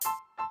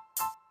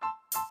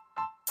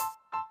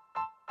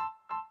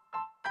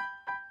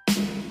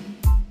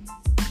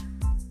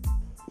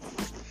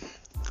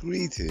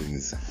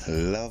Greetings,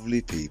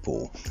 lovely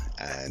people,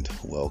 and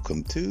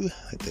welcome to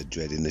the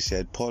Dread in the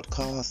Shed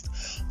podcast.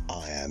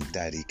 I am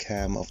Daddy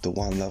Cam of the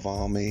One Love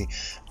Army,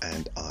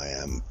 and I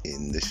am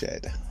in the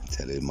shed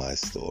telling my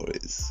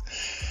stories.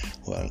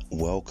 Well,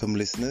 welcome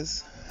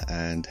listeners,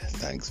 and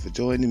thanks for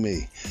joining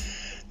me.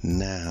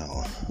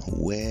 Now,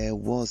 where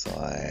was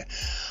I?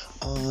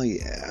 Oh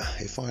yeah,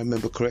 if I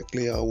remember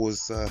correctly, I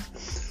was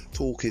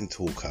talk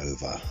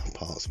over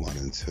parts 1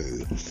 and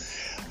 2.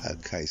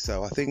 Okay,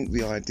 so I think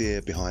the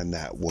idea behind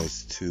that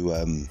was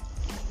to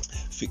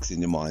fix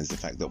in your minds the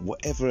fact that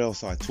whatever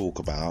else I talk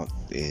about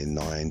in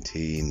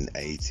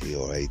 1980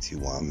 or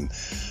 81,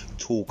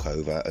 talk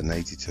over and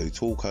 82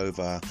 talk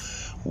over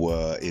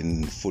were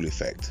in full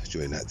effect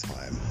during that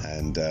time.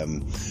 And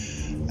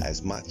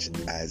as much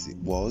as it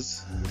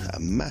was a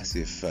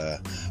massive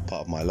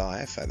part of my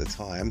life at the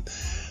time,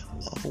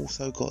 I've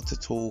also got to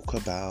talk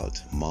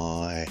about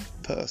my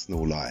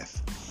personal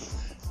life,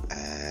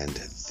 and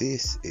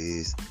this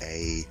is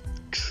a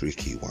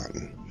tricky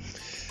one.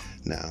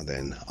 Now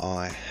then,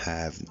 I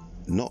have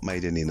not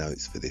made any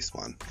notes for this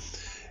one.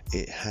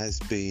 It has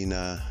been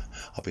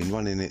I've been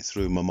running it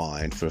through my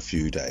mind for a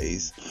few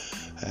days,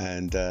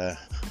 and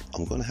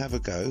I'm going to have a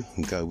go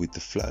and go with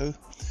the flow.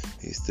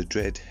 It's the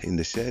Dread in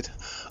the Shed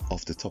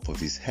off the top of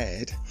his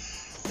head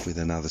with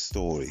another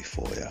story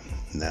for you.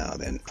 Now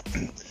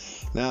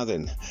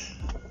then,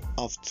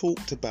 I've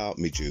talked about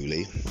me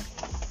Julie,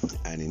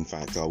 and in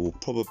fact I will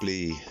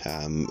probably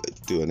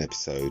do an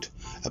episode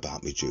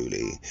about me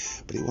Julie,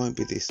 but it won't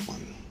be this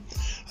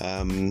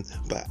one.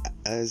 But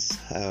as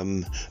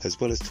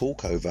well as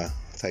talk over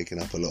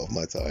taking up a lot of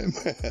my time,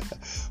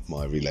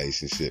 my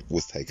relationship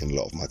was taking a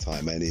lot of my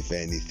time, and if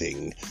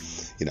anything,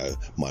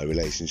 my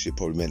relationship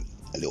probably meant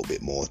a little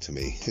bit more to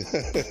me.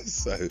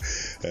 So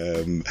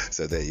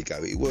there you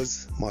go. It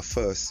was my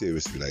first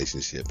serious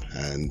relationship,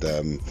 and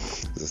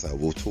as I say,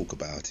 we'll talk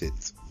about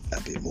it a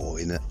bit more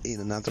in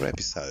another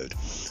episode.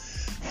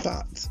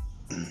 But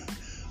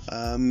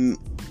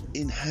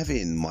in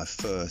having my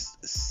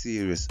first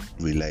serious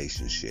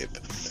relationship,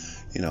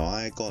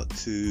 I got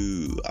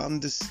to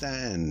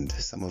understand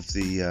some of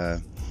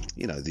the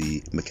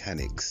the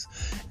mechanics,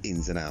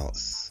 ins and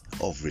outs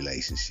of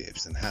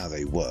relationships and how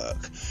they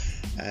work,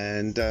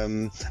 and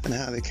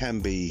how there can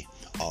be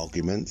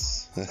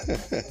arguments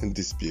and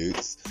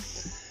disputes,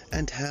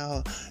 and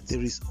how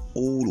there is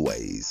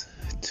always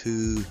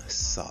two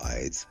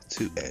sides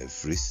to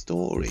every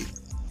story.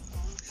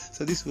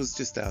 So this was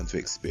just down to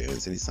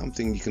experience, and it's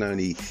something you can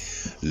only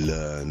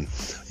learn,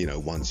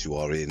 once you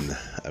are in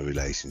a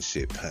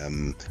relationship, a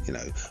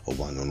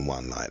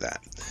one-on-one like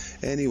that.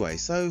 Anyway,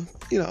 so,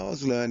 I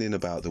was learning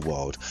about the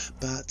world,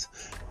 but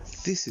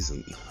this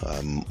isn't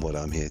what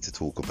I'm here to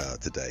talk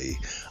about today.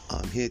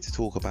 I'm here to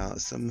talk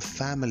about some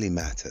family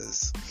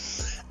matters,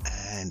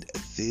 and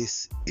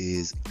this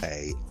is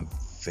a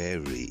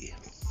very,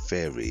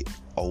 very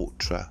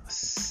ultra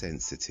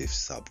sensitive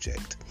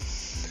subject.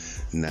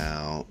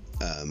 Now,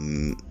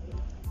 I'm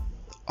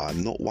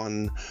not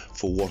one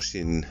for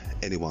washing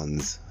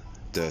anyone's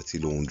dirty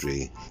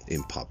laundry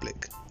in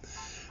public,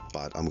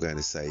 but I'm going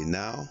to say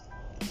now,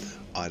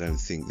 I don't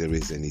think there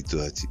is any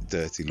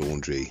dirty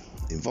laundry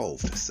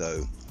involved.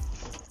 So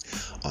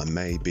I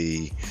may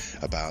be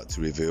about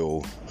to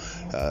reveal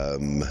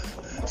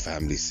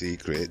family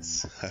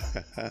secrets,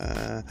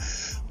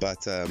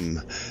 but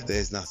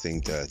there's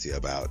nothing dirty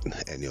about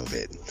any of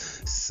it.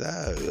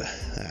 So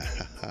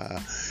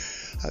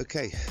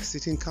okay,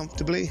 sitting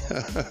comfortably.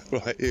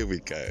 Right, here we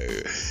go.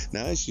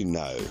 Now, as you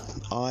know,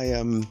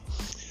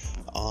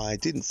 I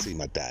didn't see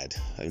my dad.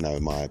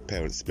 My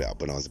parents split up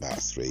when I was about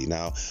 3.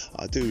 Now,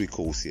 I do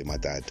recall seeing my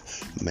dad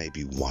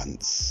maybe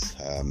once,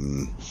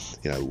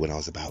 when I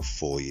was about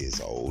 4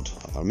 years old.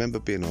 I remember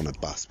being on a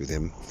bus with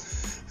him,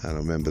 and I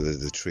remember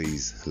the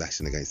trees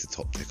lashing against the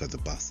top deck of the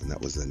bus, and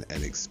that was an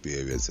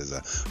experience as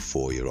a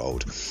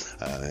 4-year-old,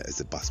 as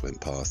the bus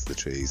went past the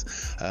trees.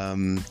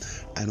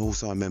 And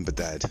also I remember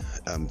Dad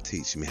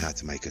teaching me how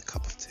to make a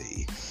cup of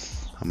tea.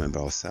 I remember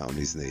I was sat on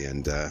his knee,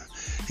 and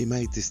he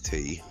made this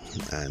tea,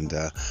 and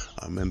I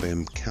remember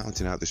him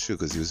counting out the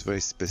sugars. He was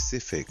very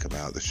specific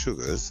about the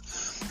sugars,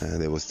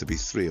 and there was to be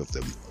 3 of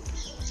them.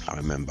 I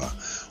remember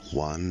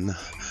 1,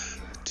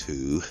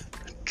 2,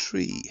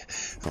 3.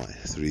 Right,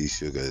 3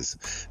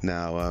 sugars.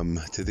 Now,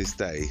 to this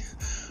day,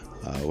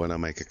 when I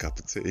make a cup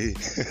of tea,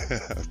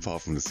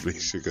 apart from the 3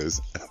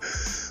 sugars,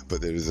 but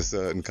there is a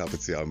certain cup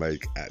of tea I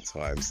make at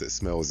times that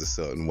smells a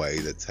certain way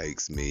that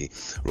takes me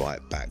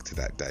right back to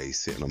that day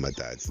sitting on my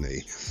dad's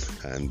knee,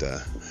 and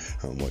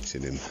I'm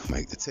watching him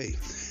make the tea.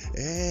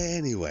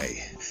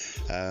 Anyway,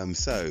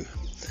 so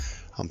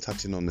I'm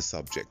touching on the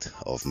subject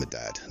of my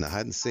dad. And I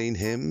hadn't seen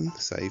him,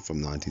 say,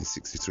 from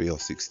 1963 or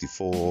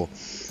 64,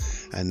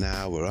 and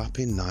now we're up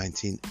in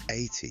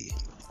 1980.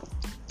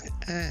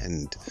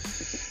 And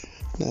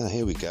now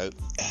here we go.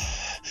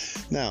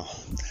 Now,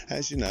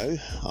 as you know,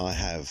 I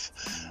have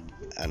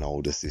an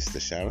older sister,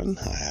 Sharon.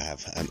 I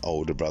have an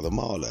older brother,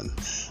 Marlon.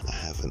 I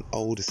have an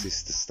older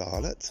sister,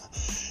 Starlet,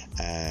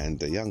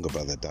 and a younger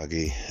brother,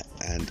 Dougie,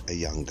 and a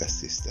younger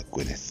sister,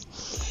 Gwyneth.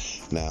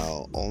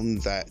 Now, on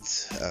that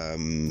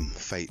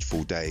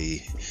fateful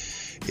day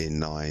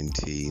in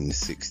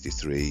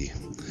 1963,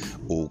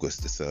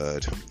 August the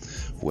 3rd,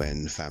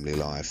 when family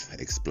life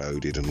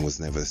exploded and was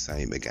never the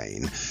same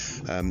again,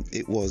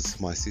 it was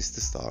my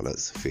sister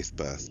Starlet's 5th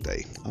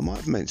birthday. I might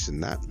have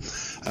mentioned that,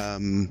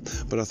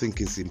 but I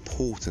think it's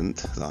important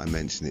that I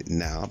mention it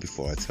now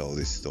before I tell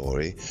this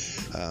story,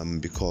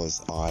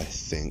 because I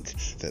think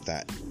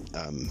that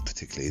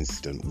particular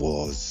incident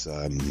was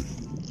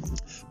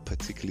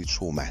particularly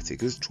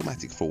traumatic. It was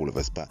traumatic for all of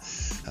us, but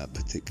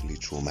particularly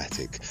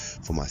traumatic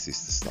for my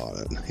sister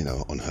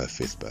Starlet, on her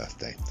 5th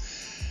birthday.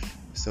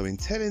 So in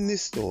telling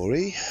this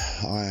story,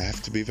 I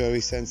have to be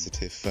very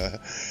sensitive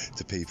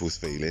to people's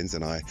feelings,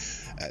 and I,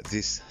 at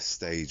this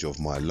stage of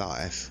my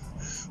life,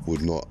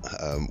 would not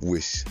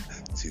wish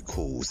to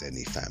cause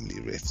any family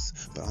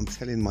rifts. But I'm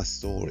telling my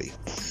story,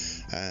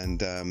 and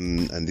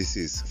this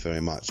is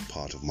very much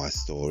part of my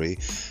story,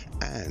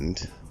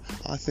 and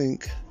I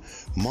think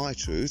my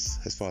truth,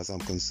 as far as I'm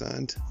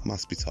concerned,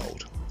 must be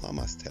told. I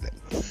must tell it,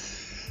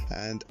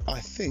 and I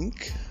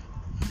think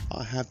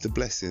I have the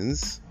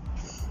blessings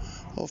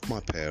of my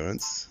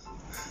parents,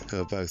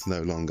 who are both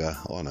no longer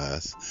on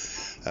earth,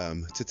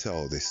 to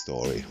tell this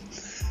story.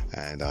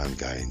 And I'm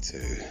going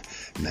to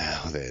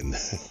now then.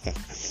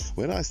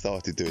 When I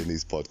started doing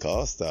these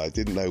podcasts, I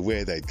didn't know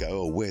where they'd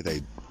go or where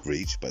they'd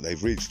reach, but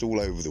they've reached all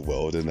over the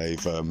world, and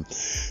they've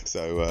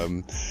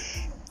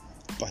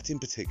but in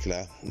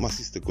particular, my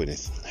sister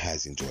Gwyneth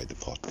has enjoyed the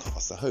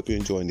podcast. I hope you're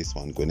enjoying this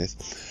one, Gwyneth.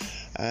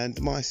 And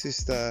my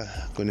sister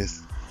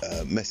Gwyneth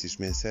messaged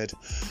me and said,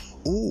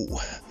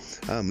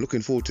 I'm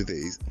looking forward to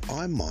these.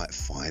 I might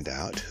find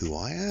out who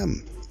I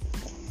am.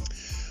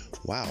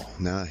 Wow.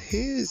 Now,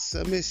 here's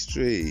a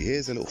mystery.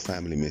 Here's a little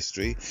family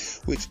mystery,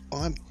 which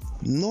I'm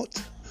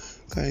not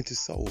going to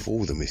solve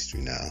all the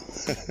mystery now.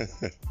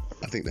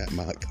 I think that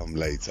might come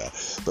later.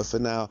 But for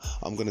now,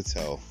 I'm going to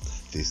tell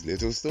this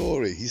little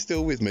story. You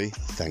still with me?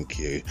 Thank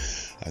you.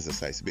 As I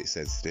say, it's a bit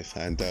sensitive,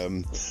 and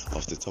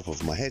off the top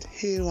of my head,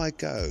 here I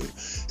go.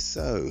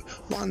 So,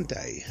 one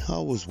day, I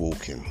was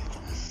walking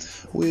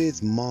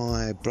with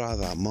my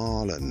brother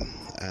Marlon,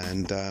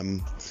 and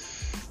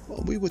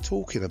we were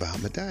talking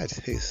about my dad.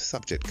 His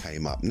subject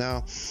came up.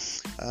 Now,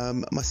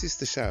 my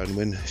sister Sharon,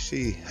 when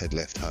she had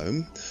left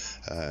home,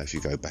 if you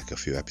go back a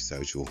few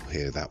episodes, you'll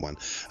hear that one,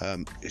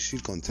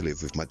 she'd gone to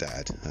live with my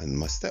dad and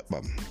my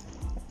stepmom.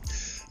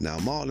 Now,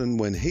 Marlon,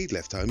 when he'd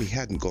left home, he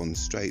hadn't gone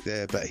straight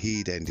there, but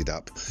he'd ended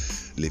up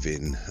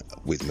living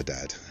with my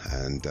dad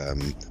and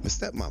my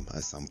stepmom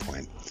at some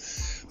point.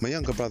 My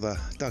younger brother,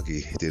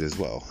 Dougie, did as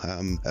well.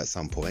 At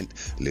some point,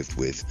 lived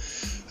with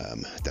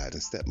dad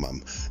and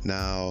stepmom.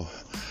 Now,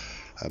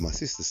 my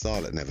sister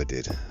Starlet never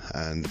did,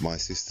 and my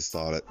sister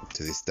Starlet,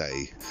 to this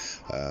day,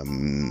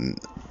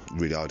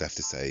 really, I'd have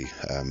to say,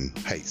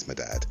 hates my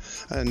dad,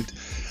 and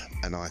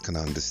I can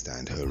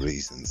understand her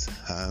reasons.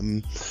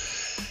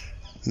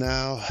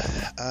 Now,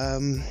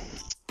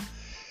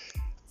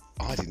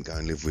 I didn't go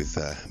and live with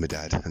my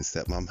dad and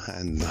stepmom,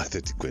 and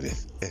neither did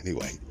Gwyneth.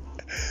 Anyway,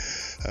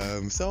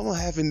 so I'm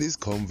having this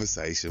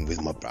conversation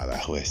with my brother.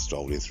 We're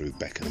strolling through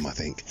Beckenham, I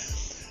think,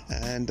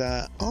 and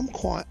I'm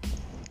quite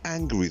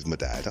angry with my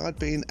dad. I'd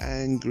been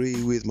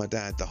angry with my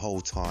dad the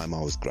whole time I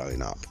was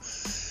growing up.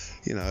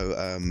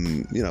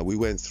 We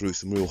went through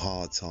some real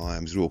hard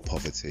times, real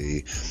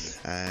poverty,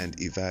 and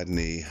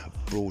Evadne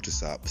brought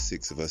us up,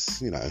 6 of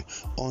us,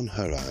 on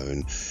her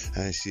own,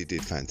 and she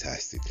did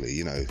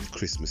fantastically,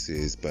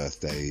 Christmases,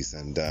 birthdays,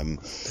 and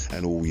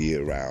all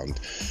year round.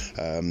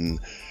 A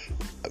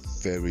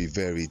very,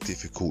 very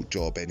difficult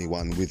job.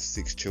 Anyone with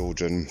 6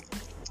 children,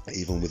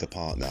 even with a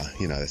partner,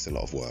 that's a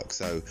lot of work.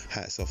 So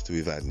hats off to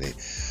Evadne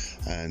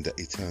and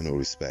eternal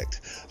respect.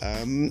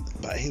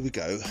 But here we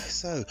go.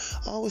 So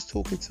I was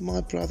talking to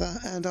my brother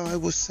and I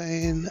was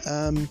saying,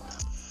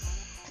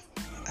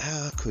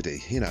 how could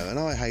he? And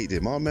I hate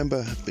him. I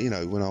remember,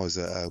 when I was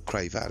at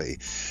Cray Valley,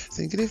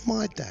 thinking if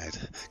my dad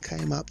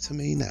came up to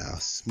me now,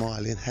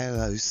 smiling,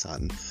 hello,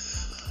 son,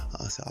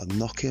 I said, I'd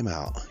knock him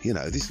out.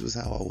 This was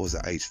how I was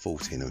at age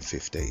 14 and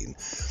 15.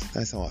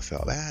 That's how I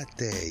felt. How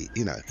dare he?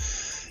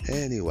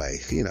 Anyway,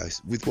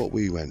 with what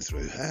we went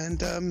through.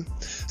 And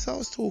so I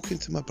was talking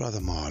to my brother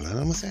Marlon, and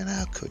I was saying,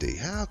 how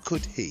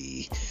could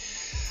he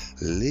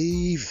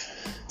leave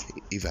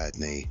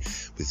Evadne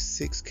with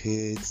 6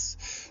 kids,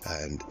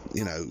 and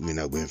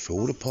went through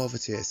all the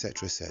poverty,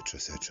 etc., etc.,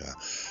 etc.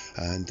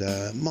 And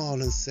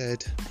Marlon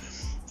said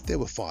there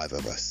were 5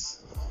 of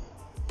us.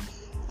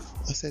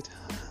 I said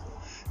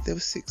there were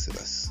 6 of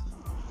us.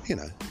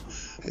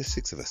 There's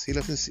 6 of us.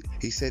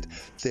 He said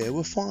there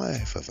were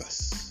 5 of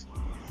us.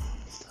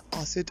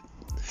 I said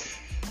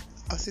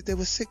there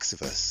were 6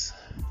 of us.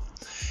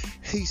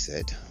 He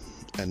said,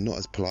 and not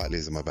as politely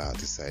as I'm about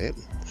to say it,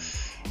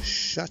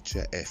 shut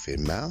your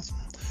effing mouth.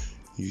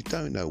 You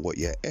don't know what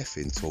you're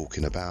effing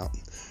talking about.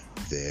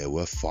 There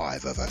were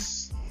 5 of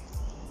us.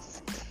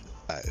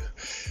 Oh,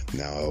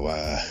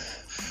 now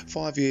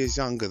 5 years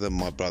younger than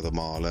my brother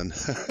Marlon.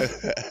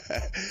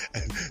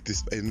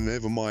 And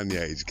never mind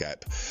the age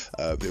gap,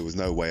 there was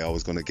no way I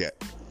was going to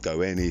go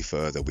any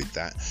further with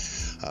that.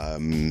 I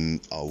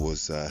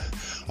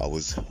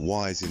was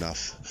wise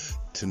enough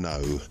to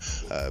know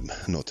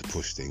not to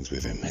push things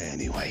with him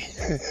anyway.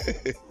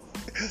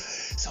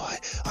 So I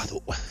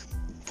thought,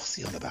 what's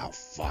he on about,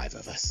 5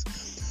 of us?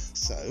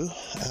 So,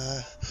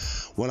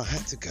 I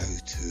had to go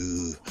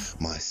to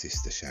my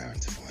sister Sharon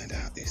to find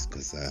out this,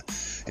 because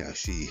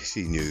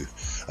she knew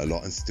a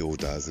lot and still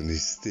does, and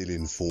is still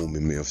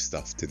informing me of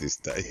stuff to this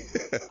day.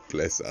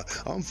 Bless her.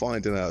 I'm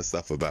finding out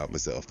stuff about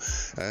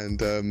myself.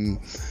 And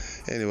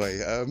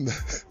anyway, I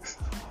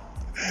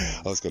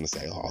was going to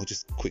say, I'll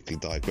just quickly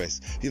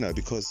digress,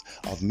 because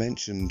I've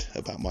mentioned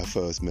about my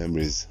first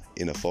memories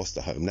in a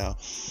foster home. Now,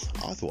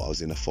 I thought I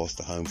was in a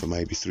foster home for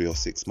maybe 3 or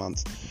 6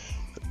 months.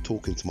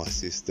 Talking to my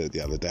sister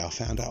the other day, I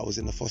found out I was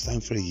in a foster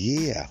home for a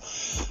year.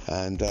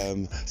 And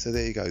so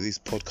there you go. These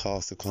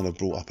podcasts have kind of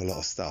brought up a lot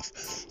of stuff.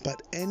 But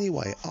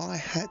anyway, I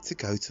had to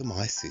go to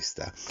my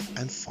sister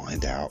and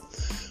find out,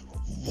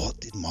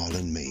 what did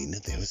Marlon mean?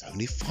 There was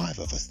only 5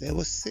 of us. There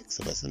were 6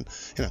 of us. And,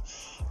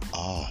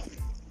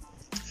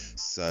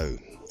 So,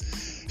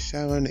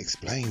 Sharon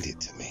explained it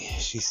to me.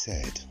 She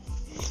said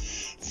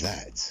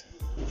that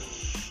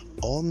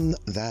on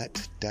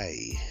that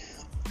day,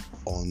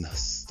 on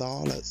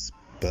Starlet's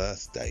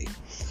birthday,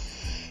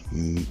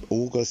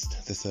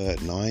 August the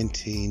 3rd,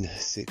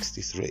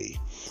 1963,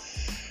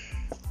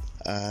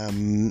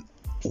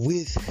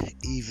 with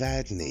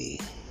Evadne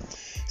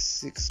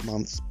 6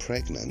 months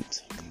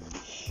pregnant,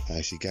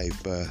 she gave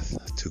birth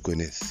to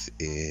Gwyneth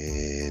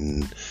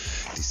in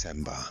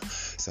December.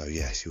 So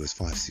yeah, she was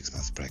 5-6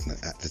 months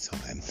pregnant at the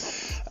time.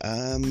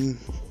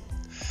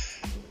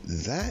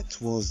 That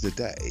was the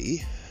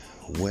day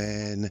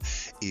when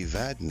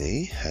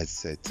Evadne had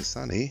said to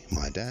Sonny,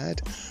 my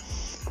dad,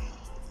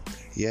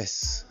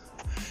 yes,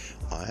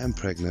 I am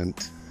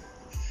pregnant,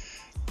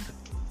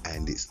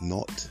 and it's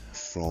not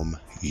from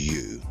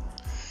you.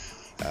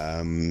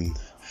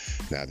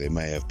 Now, there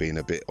may have been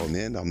a bit on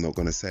the end, I'm not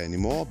going to say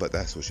anymore, but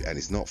that's what and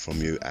it's not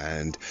from you,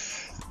 and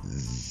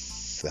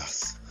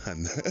thus,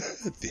 and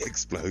the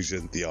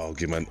explosion, the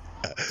argument,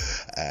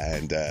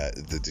 and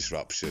the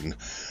disruption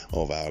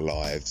of our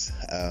lives.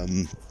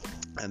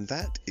 And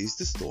that is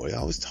the story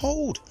I was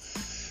told,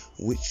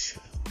 which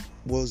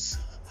was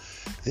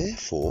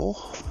therefore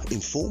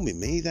informing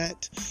me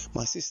that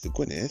my sister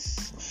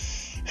Gwyneth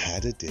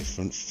had a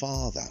different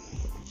father.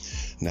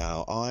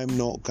 Now, I'm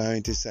not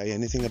going to say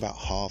anything about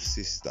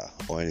half-sister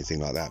or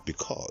anything like that,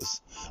 because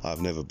I've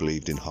never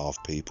believed in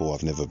half people.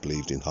 I've never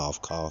believed in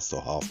half-caste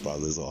or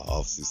half-brothers or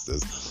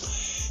half-sisters.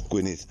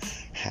 Gwyneth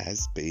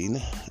has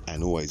been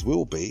and always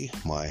will be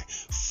my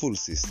full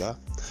sister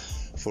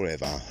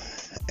forever.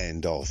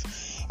 End of.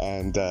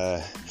 And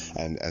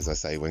as I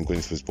say, when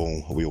Gwyneth was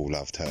born, we all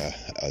loved her,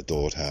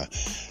 adored her,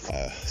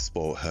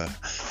 spoilt her,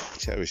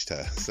 cherished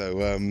her. So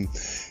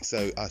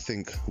I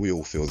think we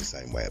all feel the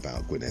same way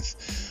about Gwyneth.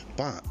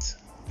 But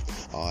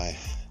I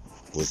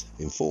was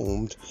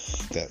informed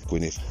that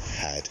Gwyneth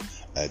had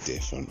a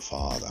different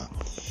father.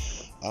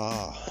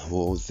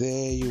 Well,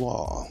 there you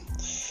are.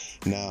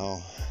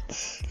 Now,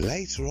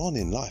 later on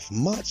in life,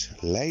 much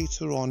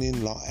later on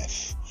in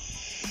life,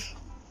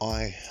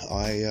 I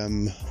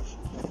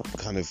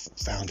kind of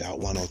found out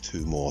 1 or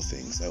 2 more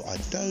things. So I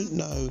don't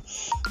know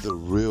the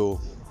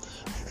real.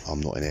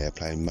 I'm not in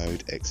airplane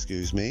mode,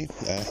 excuse me,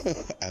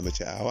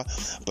 amateur hour.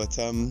 But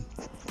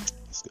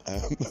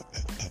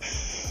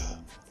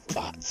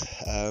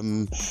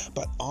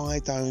I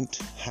don't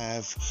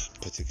have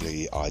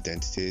particularly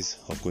identities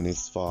of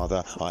Gwyneth's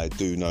father. I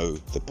do know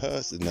the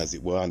person, as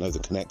it were. I know the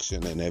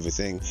connection and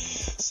everything.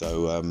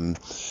 So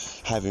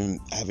having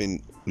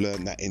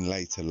learned that in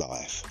later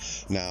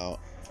life. Now,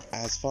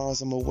 as far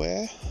as I'm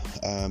aware,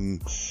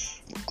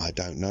 I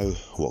don't know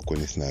what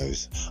Gwyneth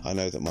knows. I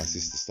know that my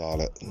sister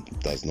Starlet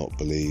does not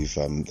believe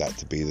that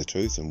to be the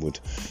truth, and would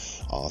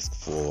ask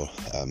for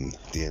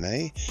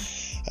DNA.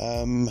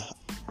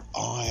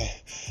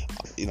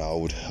 I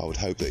would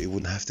hope that it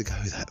wouldn't have to go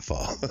that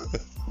far.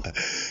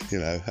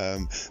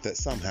 That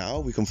somehow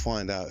we can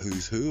find out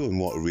who's who and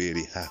what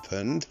really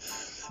happened,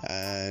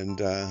 and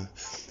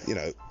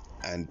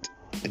and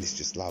it's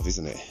just love,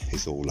 isn't it?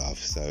 It's all love.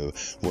 So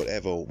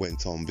whatever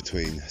went on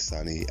between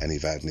Sonny and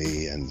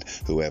Evadne and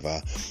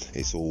whoever,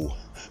 it's all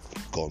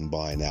gone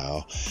by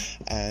now.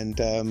 And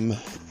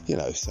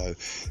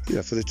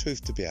for the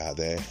truth to be out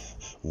there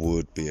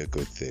would be a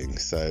good thing.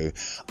 So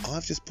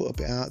I've just put a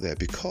bit out there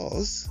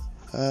because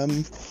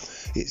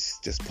it's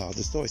just part of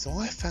the story. So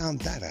I found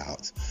that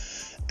out,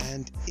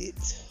 and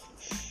it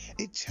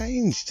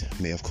changed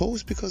me, of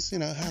course, because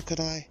how could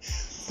I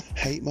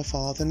hate my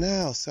father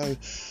now? So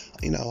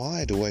I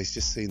had always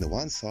just seen the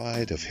one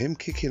side of him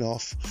kicking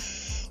off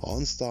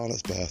on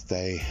Starlet's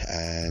birthday,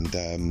 and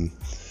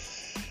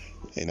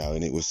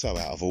and it was so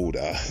out of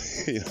order,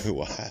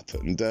 what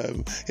happened.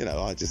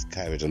 I just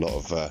carried a lot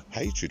of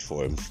hatred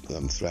for him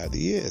throughout the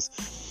years.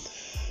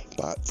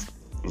 But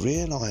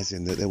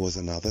realising that there was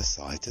another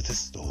side to the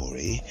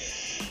story,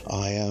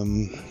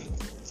 and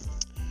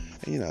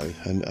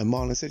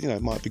Marlon said,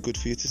 it might be good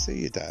for you to see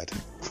your dad.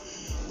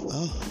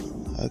 Oh,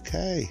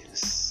 okay,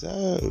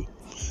 so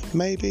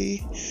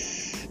maybe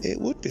it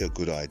would be a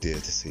good idea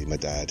to see my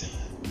dad.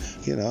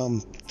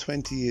 I'm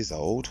 20 years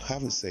old,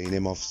 haven't seen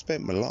him, I've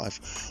spent my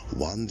life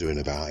wondering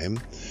about him.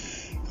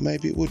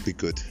 Maybe it would be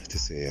good to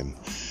see him.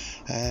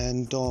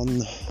 And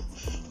on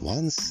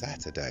one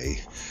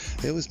Saturday,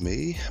 it was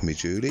me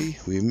Julie,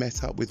 we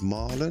met up with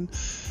Marlon,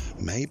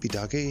 maybe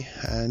Dougie,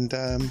 and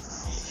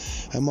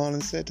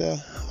Marlon said,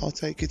 I'll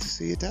take you to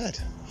see your dad.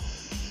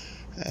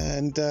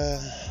 And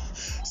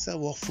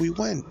so off we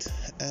went,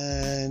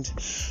 and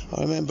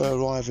I remember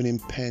arriving in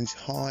Penge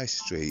High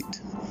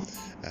Street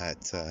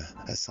at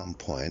some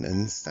point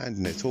and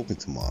standing there talking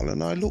to Marlon,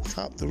 and I looked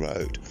up the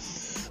road,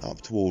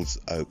 up towards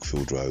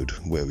Oakfield Road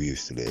where we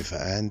used to live,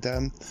 and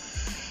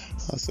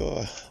I saw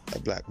a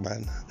little black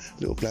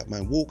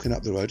man walking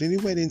up the road, and he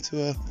went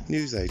into a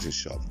newsagent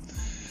shop,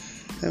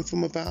 and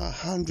from about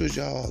 100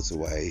 yards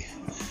away,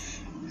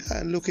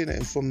 and looking at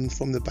him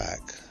from the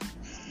back,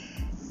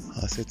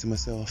 I said to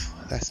myself,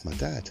 that's my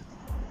dad.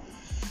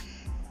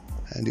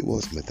 And it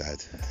was my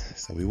dad.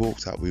 So we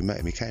walked up, we met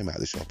him, he came out of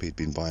the shop, he'd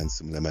been buying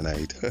some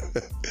lemonade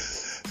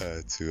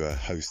to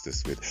host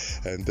us with,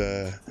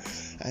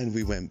 and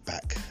we went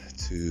back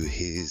to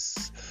his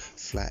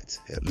flat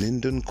at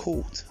Linden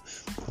Court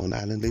on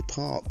Allenley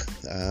Park,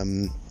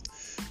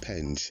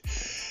 Penge,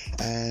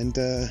 and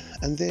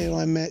there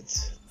I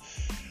met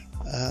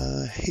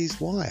his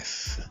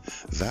wife,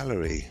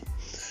 Valerie,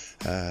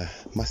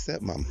 my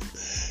stepmom,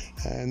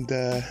 and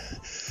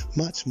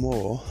much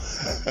more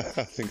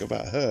I think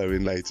about her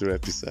in later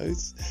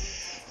episodes,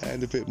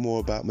 and a bit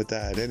more about my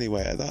dad.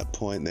 Anyway, at that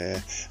point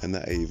there and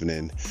that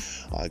evening,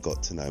 I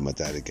got to know my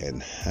dad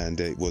again, and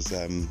it was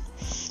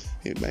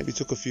it maybe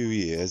took a few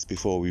years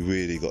before we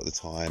really got the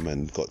time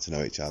and got to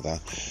know each other,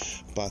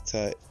 but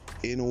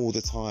in all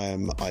the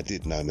time I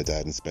did know my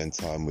dad and spend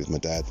time with my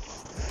dad,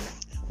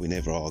 we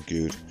never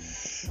argued,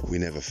 we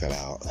never fell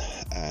out,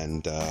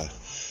 and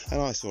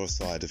I saw a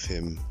side of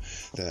him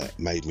that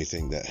made me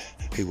think that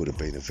he would have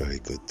been a very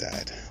good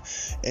dad.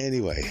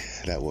 Anyway,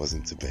 that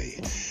wasn't to be.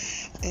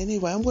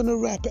 Anyway, I'm going to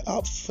wrap it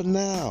up for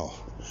now,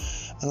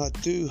 and I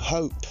do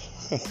hope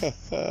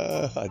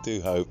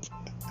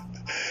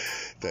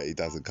that he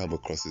doesn't come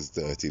across as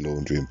dirty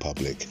laundry in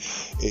public.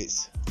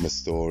 It's my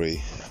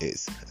story,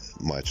 it's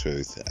my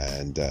truth,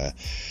 and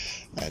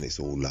it's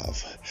all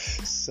love.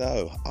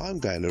 So I'm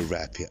going to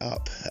wrap it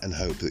up and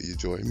hope that you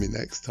join me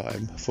next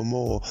time for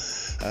more.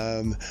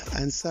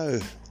 And so,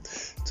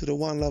 to the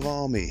One Love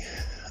Army,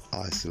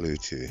 I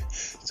salute you.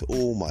 To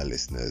all my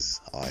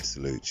listeners, I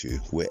salute you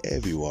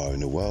wherever you are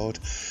in the world.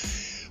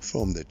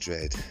 From the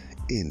Dread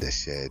in the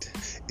Shed,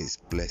 it's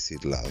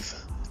blessed love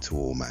to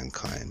all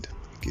mankind.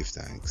 Give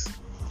thanks.